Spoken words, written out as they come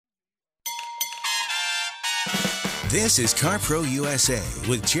This is CarPro USA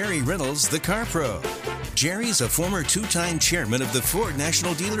with Jerry Reynolds, the CarPro. Jerry's a former two-time chairman of the Ford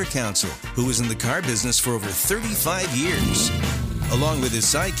National Dealer Council, who was in the car business for over 35 years. Along with his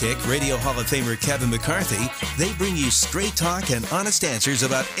sidekick, Radio Hall of Famer Kevin McCarthy, they bring you straight talk and honest answers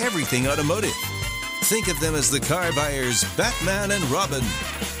about everything automotive. Think of them as the car buyer's Batman and Robin.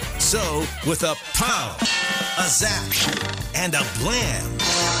 So, with a pow, a zap, and a blam,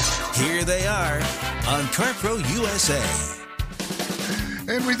 here they are on CarPro USA.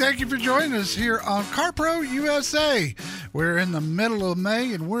 And we thank you for joining us here on CarPro USA. We're in the middle of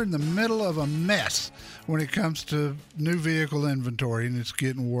May, and we're in the middle of a mess when it comes to new vehicle inventory, and it's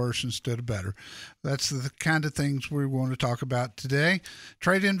getting worse instead of better. That's the kind of things we want to talk about today.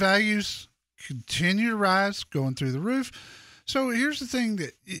 Trade-in values continue to rise, going through the roof. So here's the thing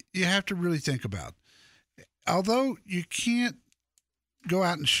that you have to really think about. Although you can't go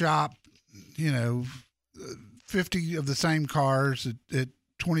out and shop, 50 of the same cars at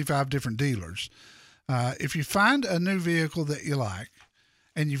 25 different dealers. If you find a new vehicle that you like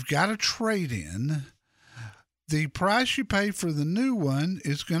and you've got a trade-in, the price you pay for the new one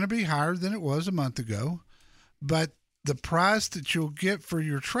is going to be higher than it was a month ago, but the price that you'll get for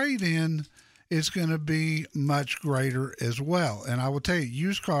your trade-in is going to be much greater as well. And I will tell you,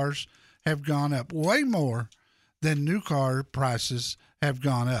 used cars have gone up way more than new car prices have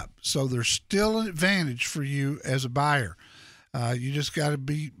gone up. So there's still an advantage for you as a buyer. You just got to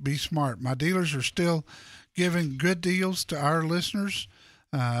be smart. My dealers are still giving good deals to our listeners,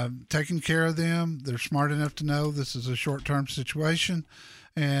 taking care of them. They're smart enough to know this is a short-term situation,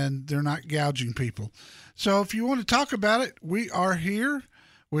 and they're not gouging people. So if you want to talk about it, we are here.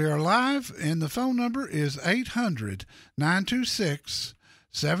 We are live, and the phone number is 800-926-7777,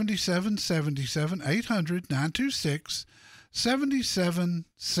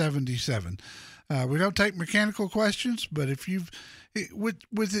 800-926-7777. We don't take mechanical questions, but if you've,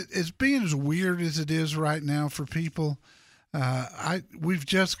 with it as being as weird as it is right now for people, we've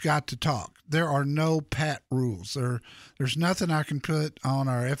just got to talk. There are no pat rules. There's nothing I can put on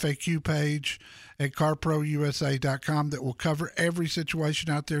our FAQ page at carprousa.com that will cover every situation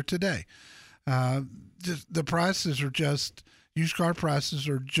out there today. The prices are just, used car prices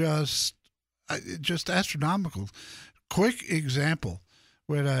are just astronomical. Quick example.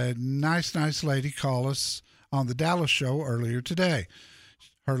 We had a nice lady call us on the Dallas show earlier today.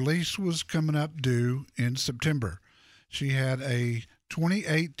 Her lease was coming up due in September. She had a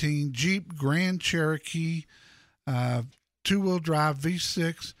 2018 Jeep Grand Cherokee two-wheel drive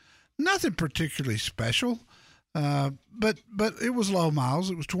V6. Nothing particularly special, but it was low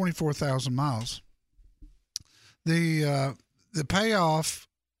miles. It was 24,000 miles. The payoff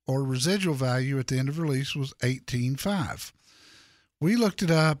or residual value at the end of release was $18,500. We looked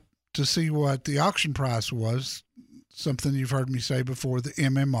it up to see what the auction price was, something you've heard me say before, the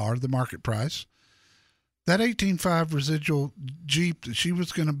MMR, the market price. That $18,500 residual Jeep that she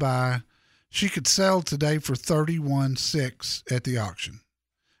was going to buy, she could sell today for $31,600 at the auction.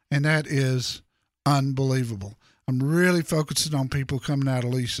 And that is unbelievable. I'm really focusing on people coming out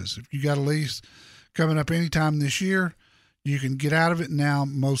of leases. If you got a lease coming up anytime this year, you can get out of it now,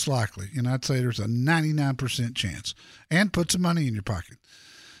 most likely. And I'd say there's a 99% chance. And put some money in your pocket.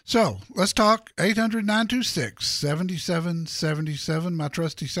 So let's talk 800-926-7777. My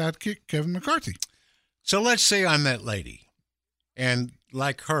trusty sidekick, Kevin McCarthy. So let's say I'm that lady. And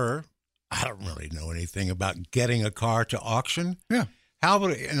like her, I don't really know anything about getting a car to auction. Yeah.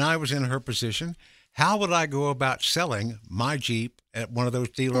 And I was in her position. How would I go about selling my Jeep at one of those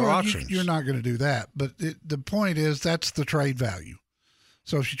dealer auctions? You're not going to do that. But the point is that's the trade value.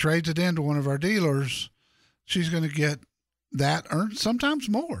 So if she trades it into one of our dealers, she's going to get that, or sometimes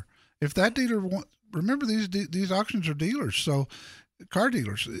more. If that dealer remember these auctions are dealers, so car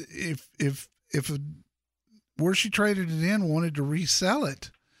dealers. If where she traded it in wanted to resell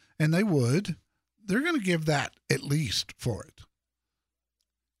it, and they're going to give that at least for it.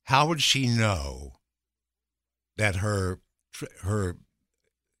 How would she know that her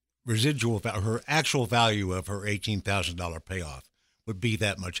residual, her actual value of her $18,000 payoff would be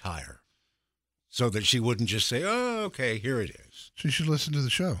that much higher, so that she wouldn't just say, "Oh, okay, here it is"? She should listen to the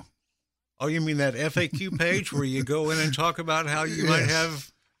show. Oh, you mean that FAQ page where you go in and talk about how you might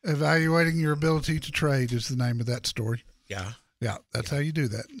have evaluating your ability to trade is the name of that story. Yeah. Yeah, that's how you do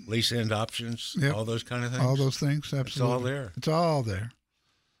that. Lease end options, yep. All those kind of things. All those things, absolutely. It's all there. It's all there.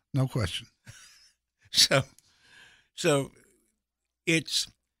 No question. So it's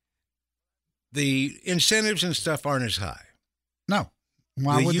the incentives and stuff aren't as high. No.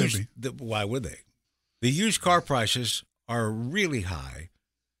 Why would they be? Why would they? The used car prices are really high.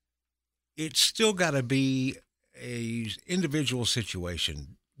 It's still got to be a individual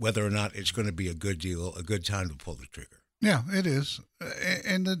situation whether or not it's going to be a good deal, a good time to pull the trigger. Yeah, it is.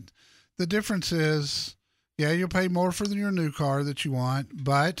 And the difference is, yeah, you'll pay more for your new car that you want,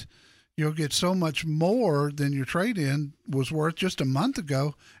 but you'll get so much more than your trade-in was worth just a month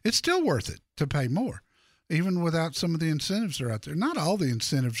ago. It's still worth it to pay more, even without some of the incentives that are out there. Not all the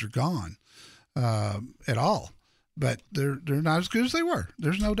incentives are gone at all, but they're not as good as they were.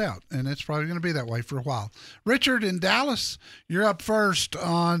 There's no doubt, and it's probably going to be that way for a while. Richard in Dallas, you're up first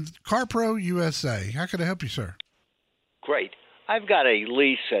on CarPro USA. How can I help you, sir? Great. I've got a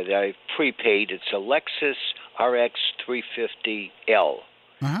lease that I've prepaid. It's a Lexus RX 350L,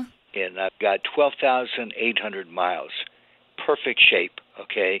 and I've got 12,800 miles. Perfect shape,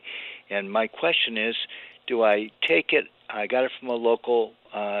 okay? And my question is, do I take it? I got it from a local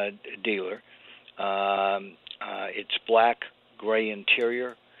dealer. It's black, gray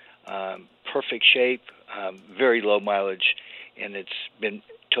interior, perfect shape, very low mileage, and it's been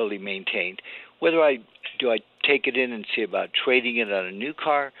totally maintained. Do I take it in and see about trading it on a new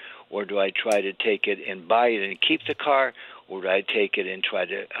car, or do I try to take it and buy it and keep the car, or do I take it and try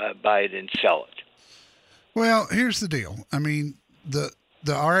to buy it and sell it? Well, here's the deal. I mean, the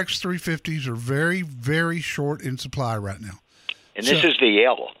RX 350s are very, very short in supply right now. And this is the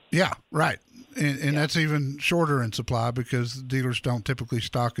L. Yeah, right. And that's even shorter in supply because the dealers don't typically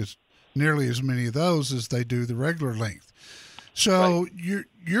stock nearly as many of those as they do the regular length. So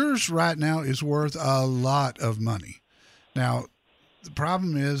yours right now is worth a lot of money. Now, the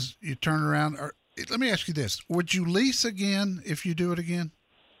problem is you turn around. Let me ask you this. Would you lease again if you do it again?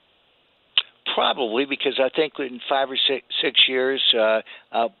 Probably, because I think in 5 or 6 years,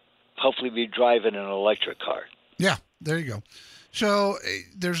 I'll hopefully be driving an electric car. Yeah, there you go. So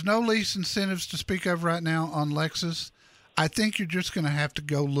there's no lease incentives to speak of right now on Lexus. I think you're just going to have to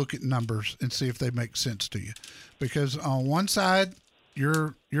go look at numbers and see if they make sense to you. Because on one side,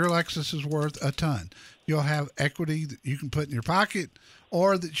 your Lexus is worth a ton. You'll have equity that you can put in your pocket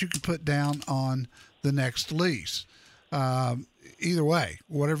or that you can put down on the next lease. Either way,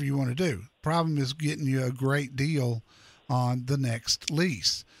 whatever you want to do. Problem is getting you a great deal on the next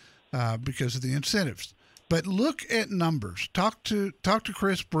lease because of the incentives. But look at numbers. Talk to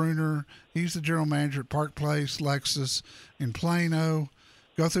Chris Bruner. He's the general manager at Park Place Lexus in Plano.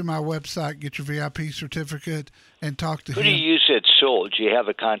 Go through my website, get your VIP certificate, and talk to him. Who do you use at Sewell? Do you have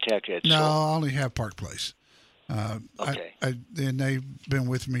a contact at Sewell? No, I only have Park Place. Okay. And they've been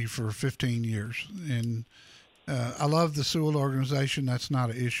with me for 15 years. And I love the Sewell organization. That's not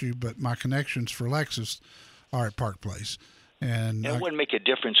an issue. But my connections for Lexus are at Park Place. And it wouldn't make a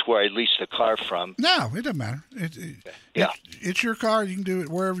difference where I lease the car from. No, it doesn't matter. It's your car. You can do it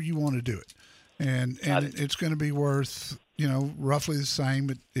wherever you want to do it. And it's going to be worth, roughly the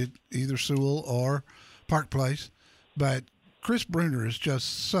same at either Sewell or Park Place. But Chris Bruner is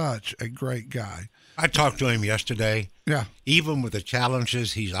just such a great guy. I talked to him yesterday. Yeah. Even with the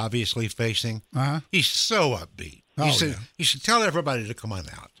challenges he's obviously facing, he's so upbeat. He said, you should tell everybody to come on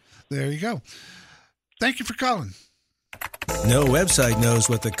out. There you go. Thank you for calling. No website knows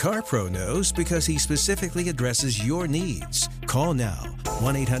what the CarPro knows because he specifically addresses your needs. Call now,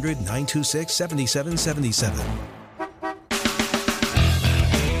 1-800-926-7777.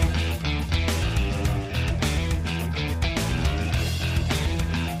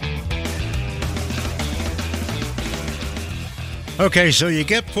 Okay, so you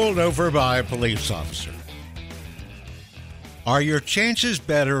get pulled over by a police officer. Are your chances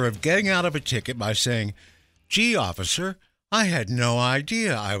better of getting out of a ticket by saying, "Gee, officer, I had no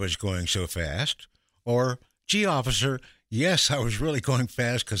idea I was going so fast," or, "Gee, officer, yes, I was really going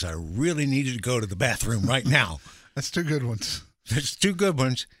fast because I really needed to go to the bathroom right now"? That's two good ones. That's two good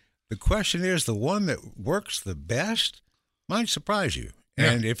ones. The question is, the one that works the best might surprise you.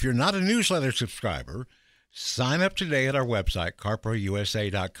 Yeah. And if you're not a newsletter subscriber, sign up today at our website,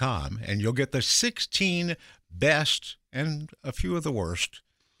 carprousa.com, and you'll get the 16 best and a few of the worst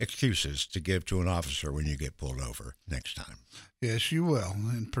excuses to give to an officer when you get pulled over next time. Yes, you will.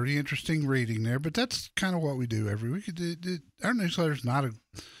 And pretty interesting reading there, but that's kind of what we do every week. Our newsletter is not a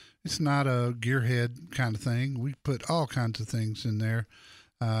gearhead kind of thing. We put all kinds of things in there.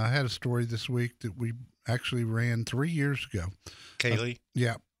 I had a story this week that we actually ran 3 years ago. Kaylee?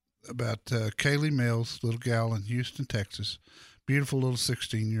 Yeah, about Kaylee Mills, little gal in Houston, Texas. Beautiful little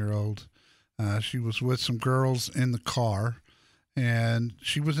 16-year-old. She was with some girls in the car, and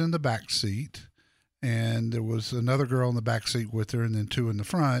she was in the back seat, and there was another girl in the back seat with her and then two in the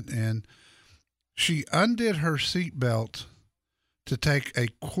front, and she undid her seatbelt to take a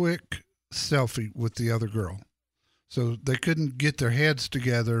quick selfie with the other girl. So they couldn't get their heads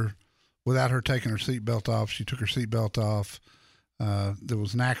together without her taking her seatbelt off. She took her seatbelt off. There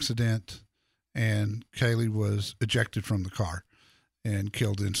was an accident, and Kaylee was ejected from the car and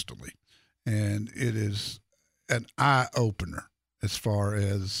killed instantly. And it is an eye-opener as far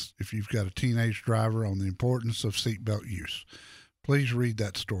as if you've got a teenage driver on the importance of seatbelt use. Please read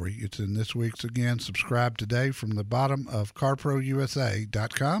that story. It's in this week's again. Subscribe today from the bottom of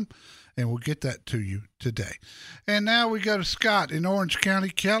carprousa.com, and we'll get that to you today. And now we go to Scott in Orange County,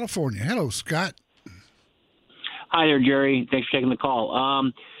 California. Hello, Scott. Hi there, Jerry. Thanks for taking the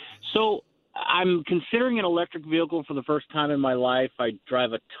call. So I'm considering an electric vehicle for the first time in my life. I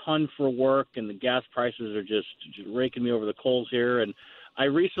drive a ton for work, and the gas prices are just raking me over the coals here. And I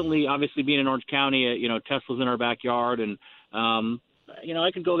recently, obviously being in Orange County, Tesla's in our backyard, and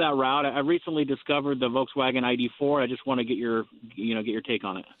I could go that route. I recently discovered the Volkswagen ID4. I just want to get your take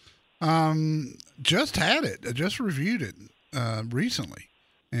on it. Just had it. I just reviewed it recently,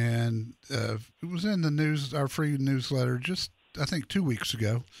 and it was in the news, our free newsletter, just I think 2 weeks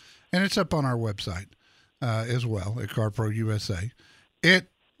ago, and it's up on our website as well at CarPro USA. It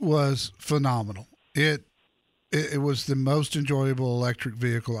was phenomenal. It was the most enjoyable electric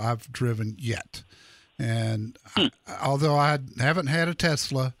vehicle I've driven yet. And although I haven't had a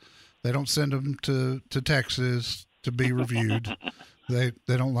Tesla, they don't send them to Texas to be reviewed. They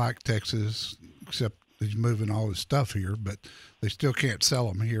don't like Texas, except he's moving all his stuff here, but they still can't sell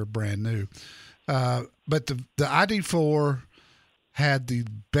them here brand new. But the ID4 had the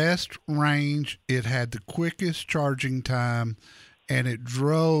best range. It had the quickest charging time, and it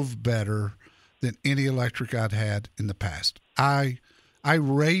drove better than any electric I'd had in the past. I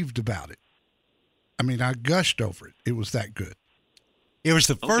raved about it. I mean, I gushed over it. It was that good. It was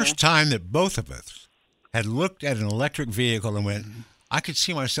the first time that both of us had looked at an electric vehicle and went, I could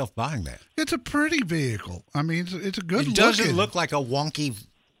see myself buying that. It's a pretty vehicle. I mean, it's a good It doesn't look like a wonky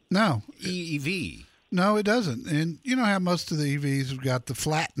EV. No, it doesn't. And you know how most of the EVs have got the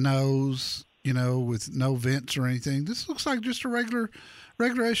flat nose, with no vents or anything. This looks like just a regular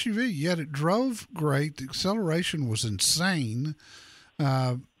SUV, yet it drove great. The acceleration was insane.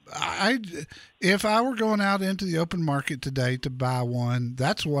 If I were going out into the open market today to buy one,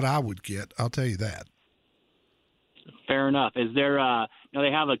 that's what I would get. I'll tell you that. Fair enough. Is there?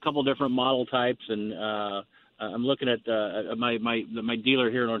 They have a couple different model types, and I'm looking at my dealer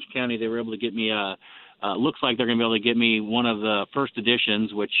here in Orange County. They were able to get me looks like they're going to be able to get me one of the first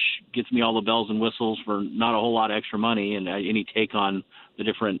editions, which gets me all the bells and whistles for not a whole lot of extra money. And any take on the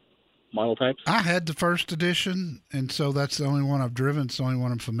different model types? I had the first edition, and so that's the only one I've driven. It's the only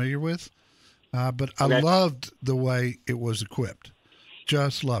one I'm familiar with. But I loved the way it was equipped.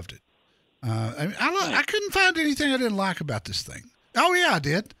 Just loved it. I couldn't find anything I didn't like about this thing. Oh yeah, I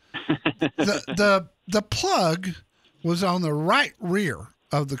did. The plug was on the right rear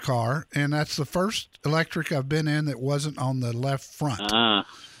of the car, and that's the first electric I've been in that wasn't on the left front.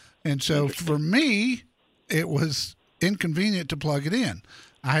 And so for me, it was inconvenient to plug it in.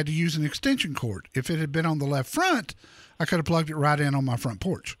 I had to use an extension cord. If it had been on the left front, I could have plugged it right in on my front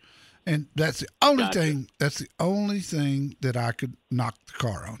porch. And that's the only thing. That's the only thing that I could knock the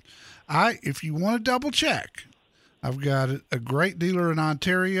car on. If you want to double check, I've got a great dealer in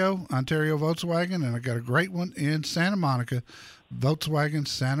Ontario Volkswagen, and I got a great one in Santa Monica, Volkswagen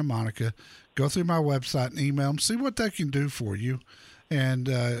Santa Monica. Go through my website and email them, see what they can do for you, and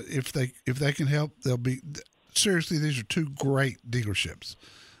if they can help, they'll be. Seriously, these are two great dealerships.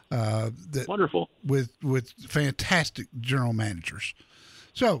 Wonderful. With fantastic general managers.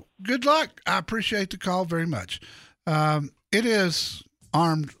 So good luck. I appreciate the call very much. It is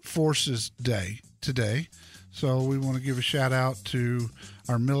Armed Forces Day today. So we want to give a shout out to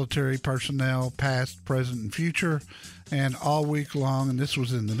our military personnel, past, present, and future. And all week long, and this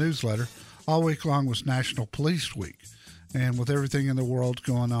was in the newsletter, all week long was National Police Week. And with everything in the world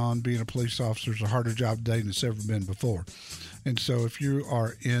going on, being a police officer is a harder job today than it's ever been before. And so if you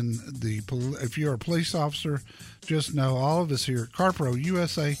are if you're a police officer, just know all of us here at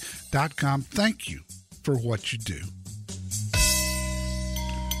CarProUSA.com, thank you for what you do.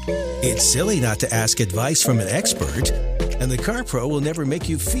 It's silly not to ask advice from an expert, and the CarPro will never make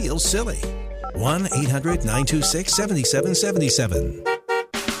you feel silly. 1-800-926-7777.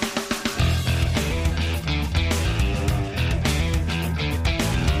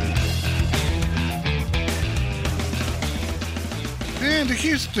 And to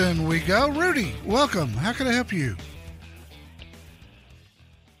Houston we go. Rudy, welcome. How can I help you?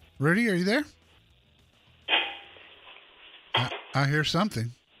 Rudy, are you there? I hear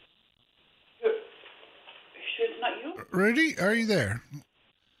something. It's not you? Rudy, are you there?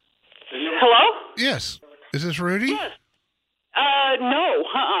 Hello? Yes. Is this Rudy? Yes. No.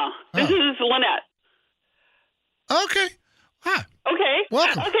 This is Lynette. Okay. Hi. Okay.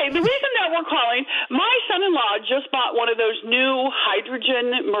 Welcome. Okay. The reason that we're calling, my son-in-law just bought one of those new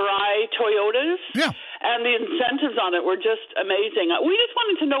hydrogen Mirai Toyotas. Yeah. And the incentives on it were just amazing. We just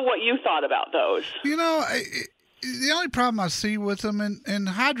wanted to know what you thought about those. You know, the only problem I see with them, and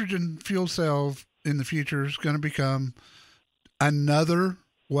hydrogen fuel cells in the future is going to become another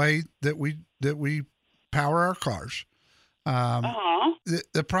way that we power our cars.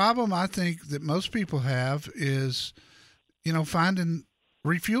 The problem I think that most people have is, you know, finding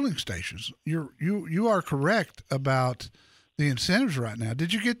refueling stations. You are correct about the incentives right now.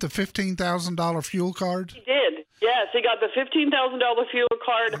 Did you get the $15,000 fuel card? He did. Yes, he got the $15,000 fuel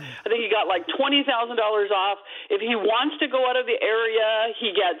card. I think he got like $20,000 off. If he wants to go out of the area,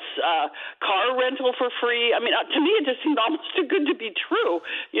 he gets car rental for free. I mean, to me, it just seemed almost too good to be true,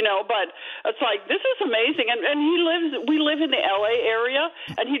 you know. But it's like, this is amazing. And we live in the LA area,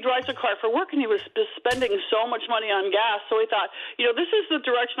 and he drives a car for work, and he was spending so much money on gas. So he thought, you know, this is the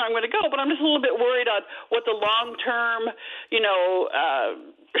direction I'm going to go. But I'm just a little bit worried on what the long term, you know,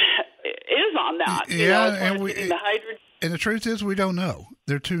 is on that. Yeah, you know, the hydrogen. And the truth is, we don't know.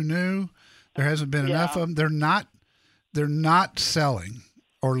 They're too new. There hasn't been enough of them. They're not selling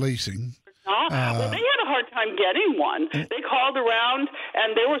or leasing. Well, they had a hard time getting one. They called around,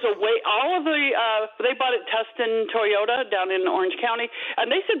 and there was a wait. All of they bought it Tustin Toyota down in Orange County,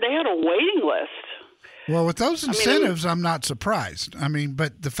 and they said they had a waiting list. Well, with those incentives, I'm not surprised. I mean,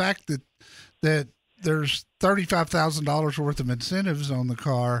 but the fact that there's $35,000 worth of incentives on the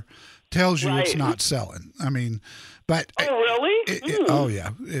car tells you it's not selling. I mean, but really? Oh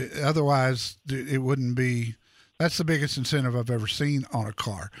yeah. Otherwise, it wouldn't be. That's the biggest incentive I've ever seen on a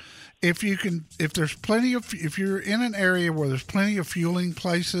car. If you're in an area where there's plenty of fueling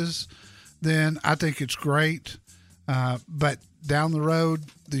places, then I think it's great. But down the road,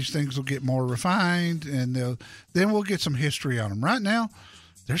 these things will get more refined, and then we'll get some history on them. Right now,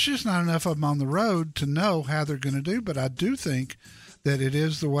 there's just not enough of them on the road to know how they're going to do, but I do think that it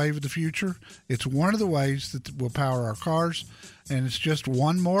is the wave of the future. It's one of the ways that will power our cars, and it's just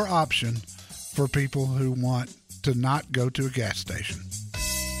one more option for people who want to not go to a gas station.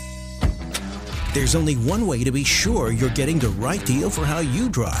 There's only one way to be sure you're getting the right deal for how you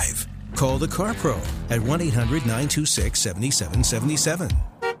drive. Call the Car Pro at 1-800-926-7777.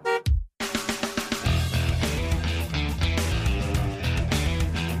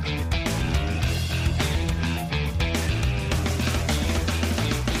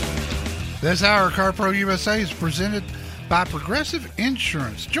 This hour of Car Pro USA is presented by Progressive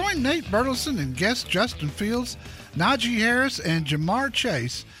Insurance. Join Nate Burleson and guests Justin Fields, Najee Harris, and Jamar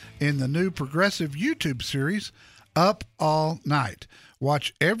Chase in the new Progressive YouTube series, Up All Night.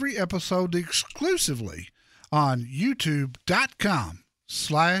 Watch every episode exclusively on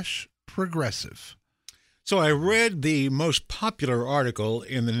youtube.com/progressive. So I read the most popular article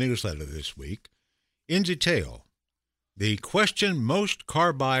in the newsletter this week in detail. The question most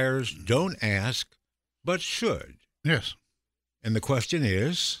car buyers don't ask, but should. Yes. And the question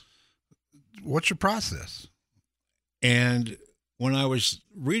is, what's your process? And when I was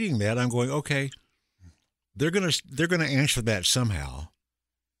reading that, I'm going, okay, they're going to answer that somehow.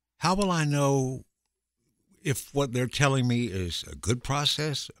 How will I know if what they're telling me is a good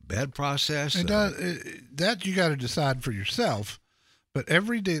process, a bad process? That you got to decide for yourself. But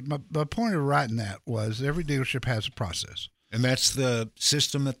my point of writing that was every dealership has a process. And that's the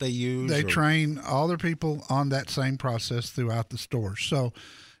system that they use? They train all their people on that same process throughout the store. So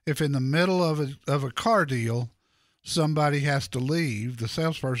if in the middle of a car deal, somebody has to leave, the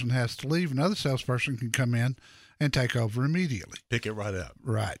salesperson has to leave, another salesperson can come in and take over immediately. Pick it right up.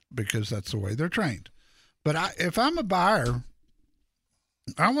 Right, because that's the way they're trained. But if I'm a buyer,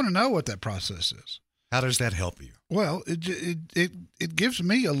 I want to know what that process is. How does that help you? Well, it gives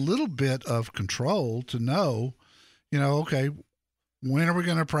me a little bit of control to know, okay, when are we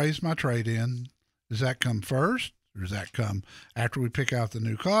going to appraise my trade-in? Does that come first, or does that come after we pick out the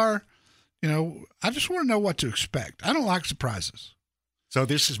new car? I just want to know what to expect. I don't like surprises. So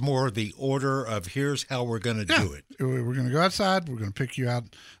this is more the order of here's how we're going to do it. We're going to go outside. We're going to pick you out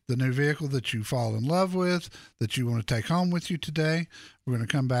the new vehicle that you fall in love with, that you want to take home with you today. We're going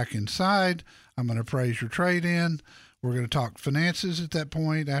to come back inside. I'm going to appraise your trade-in. We're going to talk finances at that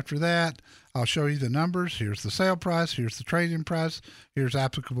point. After that, I'll show you the numbers. Here's the sale price. Here's the trade-in price. Here's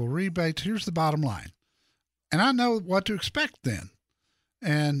applicable rebates. Here's the bottom line. And I know what to expect then.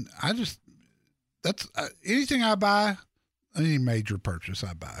 And that's anything I buy, any major purchase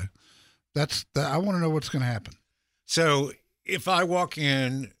I buy, I want to know what's going to happen. So if I walk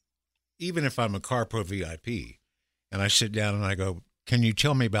in, even if I'm a Car Pro VIP, and I sit down and I go, can you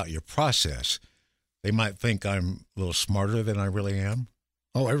tell me about your process? They might think I'm a little smarter than I really am.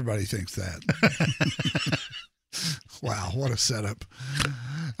 Oh, everybody thinks that. Wow, what a setup.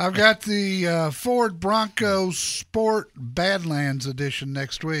 I've got the Ford Bronco Sport Badlands edition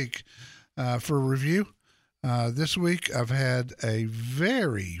next week for review. This week I've had a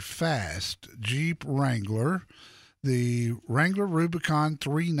very fast Jeep Wrangler, the Wrangler Rubicon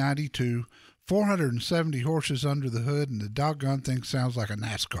 392, 470 horses under the hood, and the doggone thing sounds like a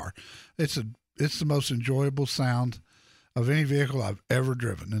NASCAR. It's the most enjoyable sound of any vehicle I've ever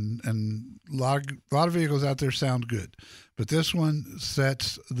driven, and a lot of vehicles out there sound good, but this one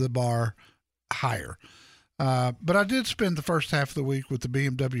sets the bar higher. But I did spend the first half of the week with the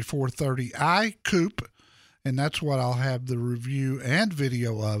BMW 430i Coupe, and that's what I'll have the review and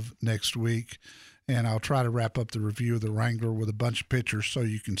video of next week, and I'll try to wrap up the review of the Wrangler with a bunch of pictures so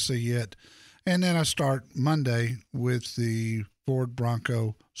you can see it. And then I start Monday with the Ford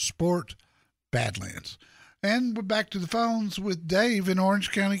Bronco Sport Badlands. And we're back to the phones with Dave in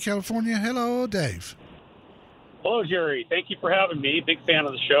Orange County, California. Hello, Dave. Hello, Jerry. Thank you for having me. Big fan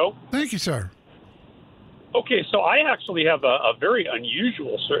of the show. Thank you, sir. Okay, so I actually have a very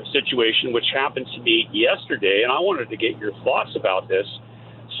unusual situation which happened to me yesterday, and I wanted to get your thoughts about this.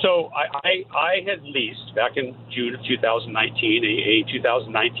 So I had leased back in June of 2019 a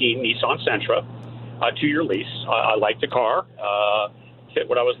 2019 Nissan Sentra, 2-year lease. I liked the car, fit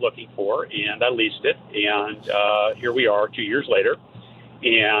what I was looking for, and I leased it. And here we are 2 years later,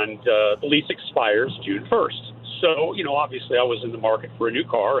 and the lease expires June 1st. So, obviously I was in the market for a new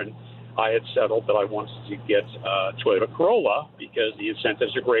car, and I had settled that I wanted to get a Toyota Corolla because the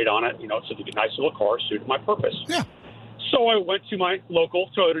incentives are great on it. It's a nice little car, suited my purpose. Yeah. So I went to my local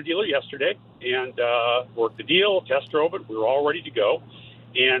Toyota dealer yesterday and worked the deal, test drove it. We were all ready to go.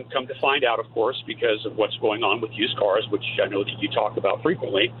 And come to find out, of course, because of what's going on with used cars, which I know that you talk about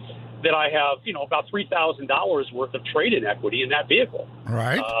frequently, that I have, about $3,000 worth of trade-in equity in that vehicle.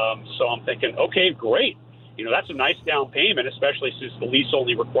 Right. So I'm thinking, okay, great. That's a nice down payment, especially since the lease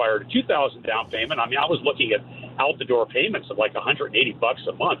only required a $2,000 down payment. I mean, I was looking at out-the-door payments of like $180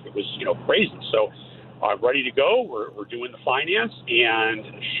 a month. It was, crazy. So I'm ready to go. We're doing the finance. And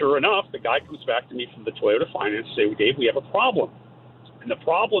sure enough, the guy comes back to me from the Toyota finance and say, Dave, we have a problem. And the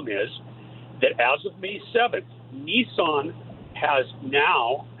problem is that as of May 7th, Nissan has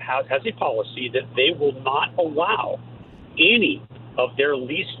a policy that they will not allow any of their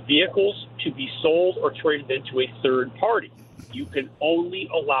leased vehicles to be sold or traded into a third party. They will only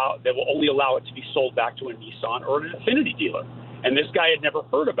allow it to be sold back to a Nissan or an Infiniti dealer. And this guy had never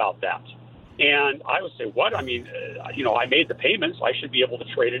heard about that. And I would say, what? I mean, I made the payments. I should be able to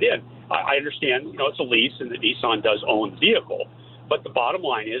trade it in. I understand, it's a lease and the Nissan does own the vehicle. But the bottom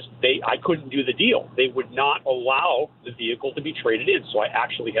line is I couldn't do the deal. They would not allow the vehicle to be traded in. So I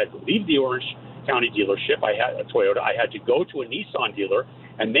actually had to leave the Orange County dealership. I had a Toyota. I had to go to a Nissan dealer,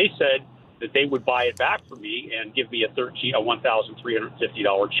 and they said that they would buy it back for me and give me a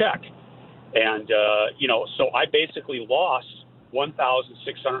 $1,350 check. And, so I basically lost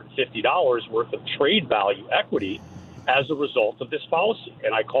 $1,650 worth of trade value equity as a result of this policy.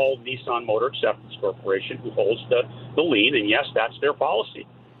 And I called Nissan Motor Acceptance Corporation, who holds the lien, and yes, that's their policy.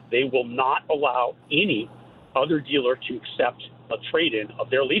 They will not allow any other dealer to accept a trade-in of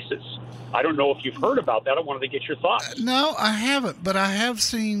their leases. I don't know if you've heard about that. I wanted to get your thoughts. No, I haven't, but I have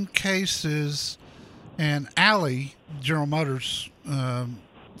seen cases, and Alley, General Motors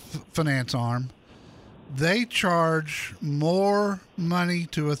finance arm, they charge more money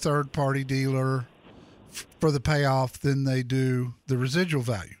to a third-party dealer for the payoff than they do the residual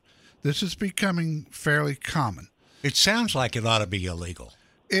value. This is becoming fairly common. It sounds like it ought to be illegal.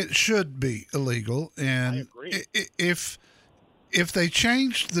 It should be illegal, and I agree. If they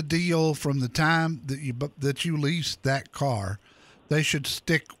changed the deal from the time that you leased that car, they should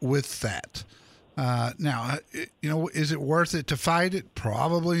stick with that. Now, is it worth it to fight it?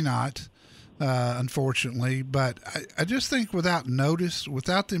 Probably not, unfortunately. But I just think without notice,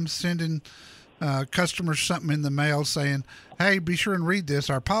 without them sending customers something in the mail saying, hey, be sure and read this,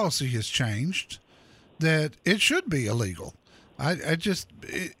 our policy has changed, that it should be illegal. It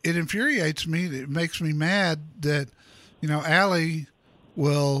infuriates me. It makes me mad that, Alley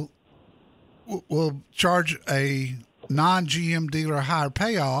will charge a non-GM dealer a higher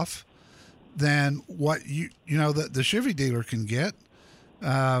payoff than what the Chevy dealer can get.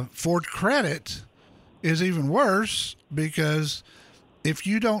 Ford Credit is even worse because if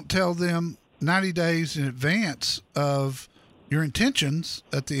you don't tell them 90 days in advance of your intentions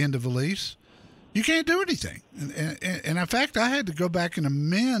at the end of a lease, you can't do anything. And in fact, I had to go back and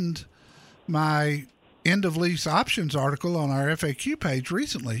amend my end of lease options article on our FAQ page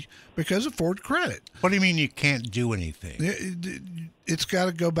recently because of Ford Credit. What do you mean you can't do anything? It's got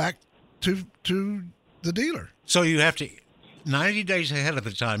to go back to the dealer. So you have to 90 days ahead of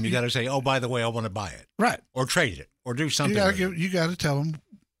the time. You got to say, "Oh, by the way, I want to buy it," right? Or trade it, or do something. You got to tell them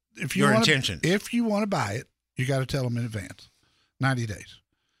if you your want intention. If you want to buy it, you got to tell them in advance, 90 days.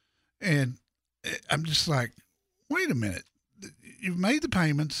 And I'm just like, wait a minute, you've made the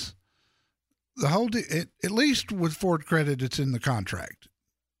payments. The whole at least with Ford Credit, it's in the contract.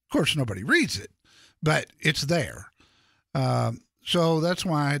 Of course, nobody reads it, but it's there. So that's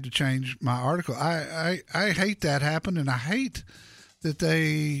why I had to change my article. I hate that happened, and I hate that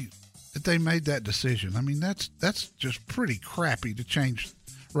they made that decision. I mean, that's just pretty crappy to change.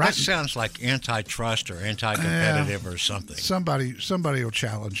 Right? That sounds like antitrust or anti-competitive or something. Somebody will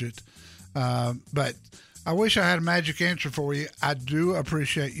challenge it, but I wish I had a magic answer for you. I do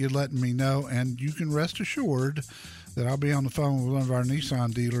appreciate you letting me know, and you can rest assured that I'll be on the phone with one of our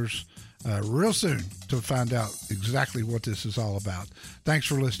Nissan dealers real soon to find out exactly what this is all about. Thanks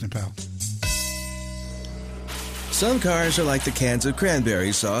for listening, pal. Some cars are like the cans of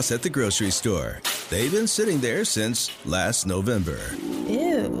cranberry sauce at the grocery store. They've been sitting there since last November.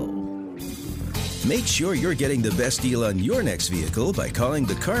 Ew. Make sure you're getting the best deal on your next vehicle by calling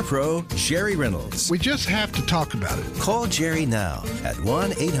the Car Pro, Jerry Reynolds. We just have to talk about it. Call Jerry now at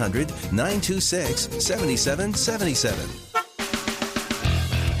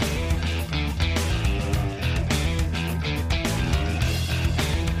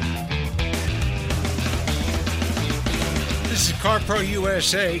This is Car Pro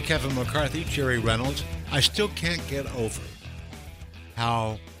USA, Kevin McCarthy, Jerry Reynolds. I still can't get over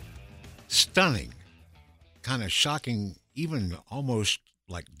how stunning, kind of shocking, even almost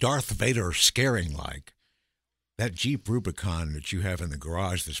like Darth Vader scaring like, that Jeep Rubicon that you have in the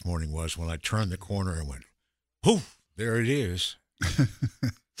garage this morning was when I turned the corner and went, poof, there it is.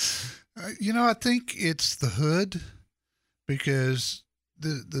 I think it's the hood, because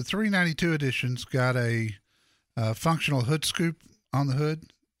the 392 edition's got a functional hood scoop on the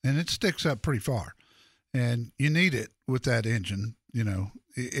hood, and it sticks up pretty far, and you need it with that engine, and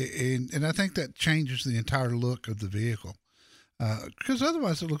I think that changes the entire look of the vehicle, because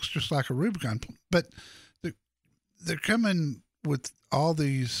otherwise it looks just like a Rubicon. But they're coming with all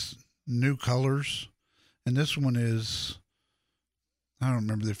these new colors, and this one is, I don't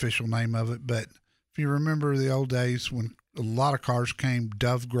remember the official name of it, but if you remember the old days when a lot of cars came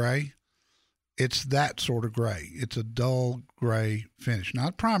Dove gray, it's that sort of gray. It's a dull gray finish,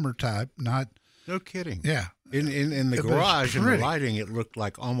 not primer type, not. No kidding. Yeah. In the garage, in the lighting, it looked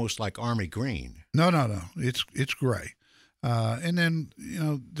like almost like army green. No. It's gray. And then,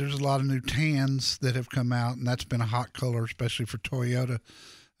 there's a lot of new tans that have come out, and that's been a hot color, especially for Toyota.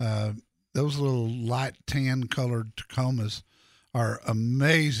 Those little light tan colored Tacomas are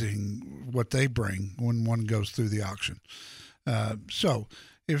amazing what they bring when one goes through the auction. So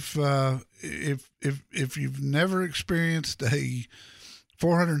if you've never experienced a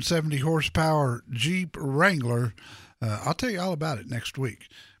 470 horsepower Jeep Wrangler, I'll tell you all about it next week,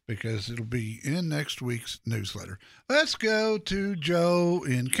 because it'll be in next week's newsletter. Let's go to Joe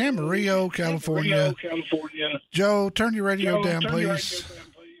in Camarillo, California. Joe, turn your radio down, please.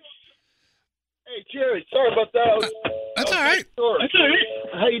 Hey, Jerry, sorry about that. That's all right.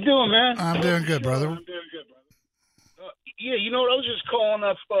 How you doing, man? I'm doing good, brother. Yeah, I was just calling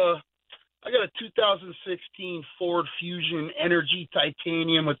up. I got a 2016 Ford Fusion Energy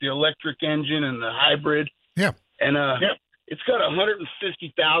Titanium with the electric engine and the hybrid. Yeah. And it's got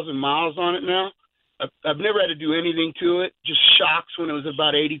 150,000 miles on it now. I've never had to do anything to it. Just shocks when it was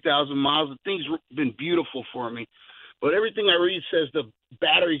about 80,000 miles. The thing's been beautiful for me. But everything I read says the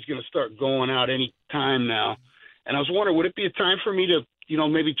battery's going to start going out any time now. And I was wondering, would it be a time for me to,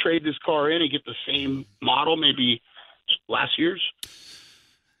 maybe trade this car in and get the same model, maybe last year's?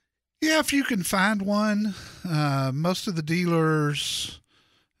 Yeah, if you can find one. Most of the dealers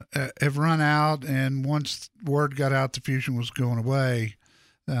have run out, and once word got out the Fusion was going away,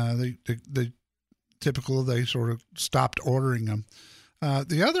 they sort of stopped ordering them.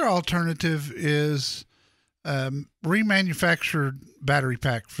 The other alternative is remanufactured battery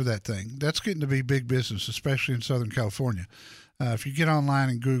pack for that thing. That's getting to be big business, especially in Southern California. If you get online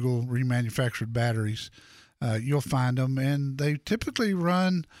and Google remanufactured batteries, you'll find them, and they typically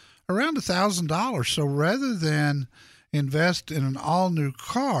run around $1,000. So rather than invest in an all-new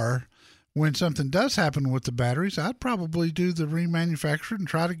car, when something does happen with the batteries, I'd probably do the remanufactured and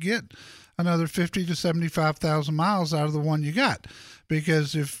try to get another 50 to 75,000 miles out of the one you got.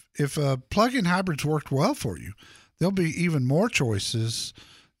 Because if plug-in hybrids worked well for you, there'll be even more choices,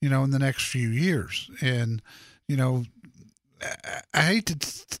 in the next few years. And, I hate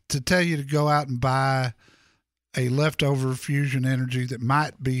to tell you to go out and buy a leftover Fusion Energy that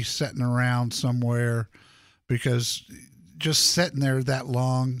might be sitting around somewhere, because just sitting there that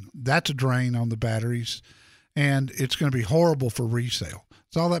long, that's a drain on the batteries, and it's going to be horrible for resale.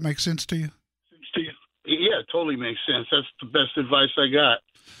 Does all that make sense to you? Yeah, it totally makes sense. That's the best advice I got.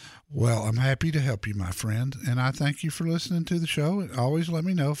 Well, I'm happy to help you, my friend, and I thank you for listening to the show. Always let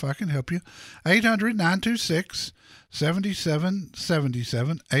me know if I can help you.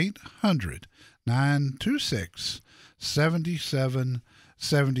 800-926-7777, 800-926-7777.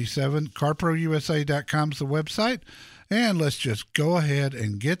 CarProUSA.com is the website, and let's just go ahead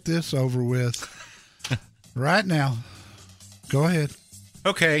and get this over with right now. Go ahead.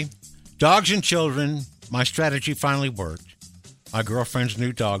 Okay, dogs and children, my strategy finally worked. My girlfriend's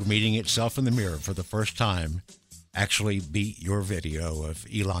new dog meeting itself in the mirror for the first time actually beat your video of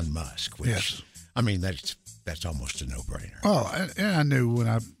Elon Musk, which, yes. I mean, that's almost a no-brainer. Oh, I knew when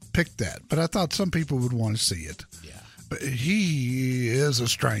I picked that, but I thought some people would want to see it. Yeah. But he is a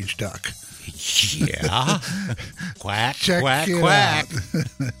strange duck. Yeah. Quack, Check quack, it quack.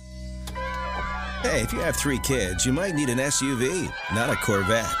 Hey, if you have 3 kids, you might need an SUV, not a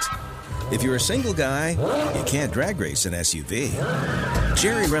Corvette. If you're a single guy, you can't drag race an SUV.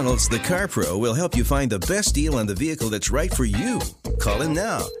 Jerry Reynolds, the Car Pro, will help you find the best deal on the vehicle that's right for you. Call him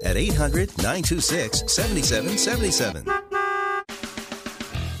now at 800-926-7777.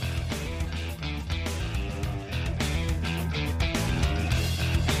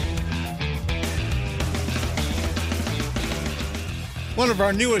 One of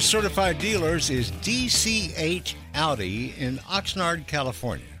our newest certified dealers is DCH Audi in Oxnard,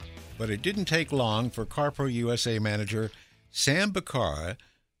 California. But it didn't take long for CarPro USA manager Sam Becara,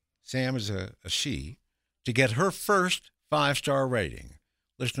 Sam is a she, to get her first 5-star rating.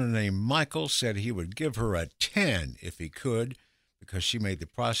 Listener named Michael said he would give her a 10 if he could, because she made the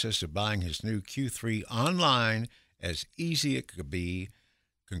process of buying his new Q3 online as easy as it could be.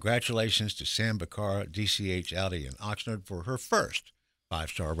 Congratulations to Sam Becara, DCH Audi in Oxnard, for her first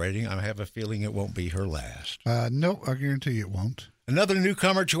 5-star rating. I have a feeling it won't be her last. No, I guarantee it won't. Another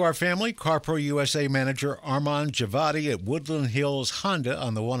newcomer to our family, CarPro USA manager Armand Javadi at Woodland Hills Honda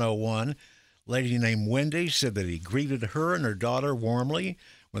on the 101. Lady named Wendy said that he greeted her and her daughter warmly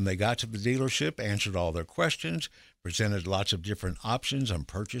when they got to the dealership, answered all their questions, presented lots of different options on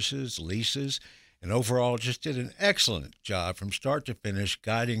purchases, leases, and overall just did an excellent job from start to finish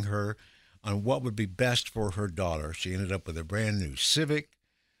guiding her on what would be best for her daughter. She ended up with a brand new Civic,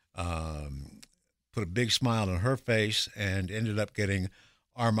 put a big smile on her face, and ended up getting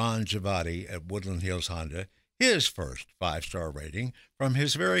Armand Javadi at Woodland Hills Honda his first 5-star rating from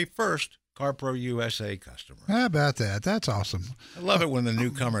his very first CarPro USA customer. How about that? That's awesome. I love it when the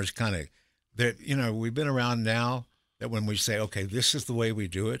newcomers kind of, we've been around now that when we say, okay, this is the way we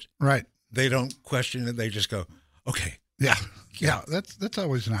do it. Right. They don't question it. They just go, okay. Yeah. That's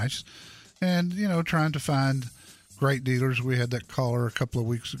always nice. And, trying to find great dealers. We had that caller a couple of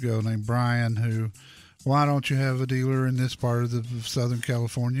weeks ago named Brian who, why don't you have a dealer in this part of Southern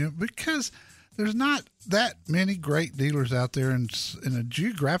California? Because there's not that many great dealers out there in a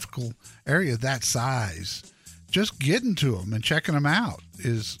geographical area that size. Just getting to them and checking them out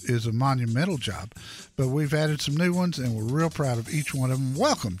is a monumental job. But we've added some new ones, and we're real proud of each one of them.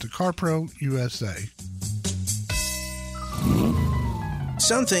 Welcome to CarPro USA.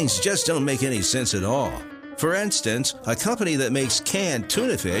 Some things just don't make any sense at all. For instance, a company that makes canned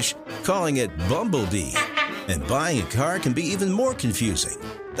tuna fish calling it Bumblebee. And buying a car can be even more confusing.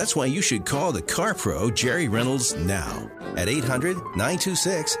 That's why you should call the Car Pro Jerry Reynolds now at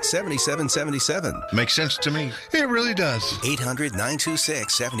 800-926-7777. Makes sense to me. It really does.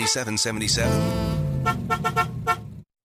 800-926-7777.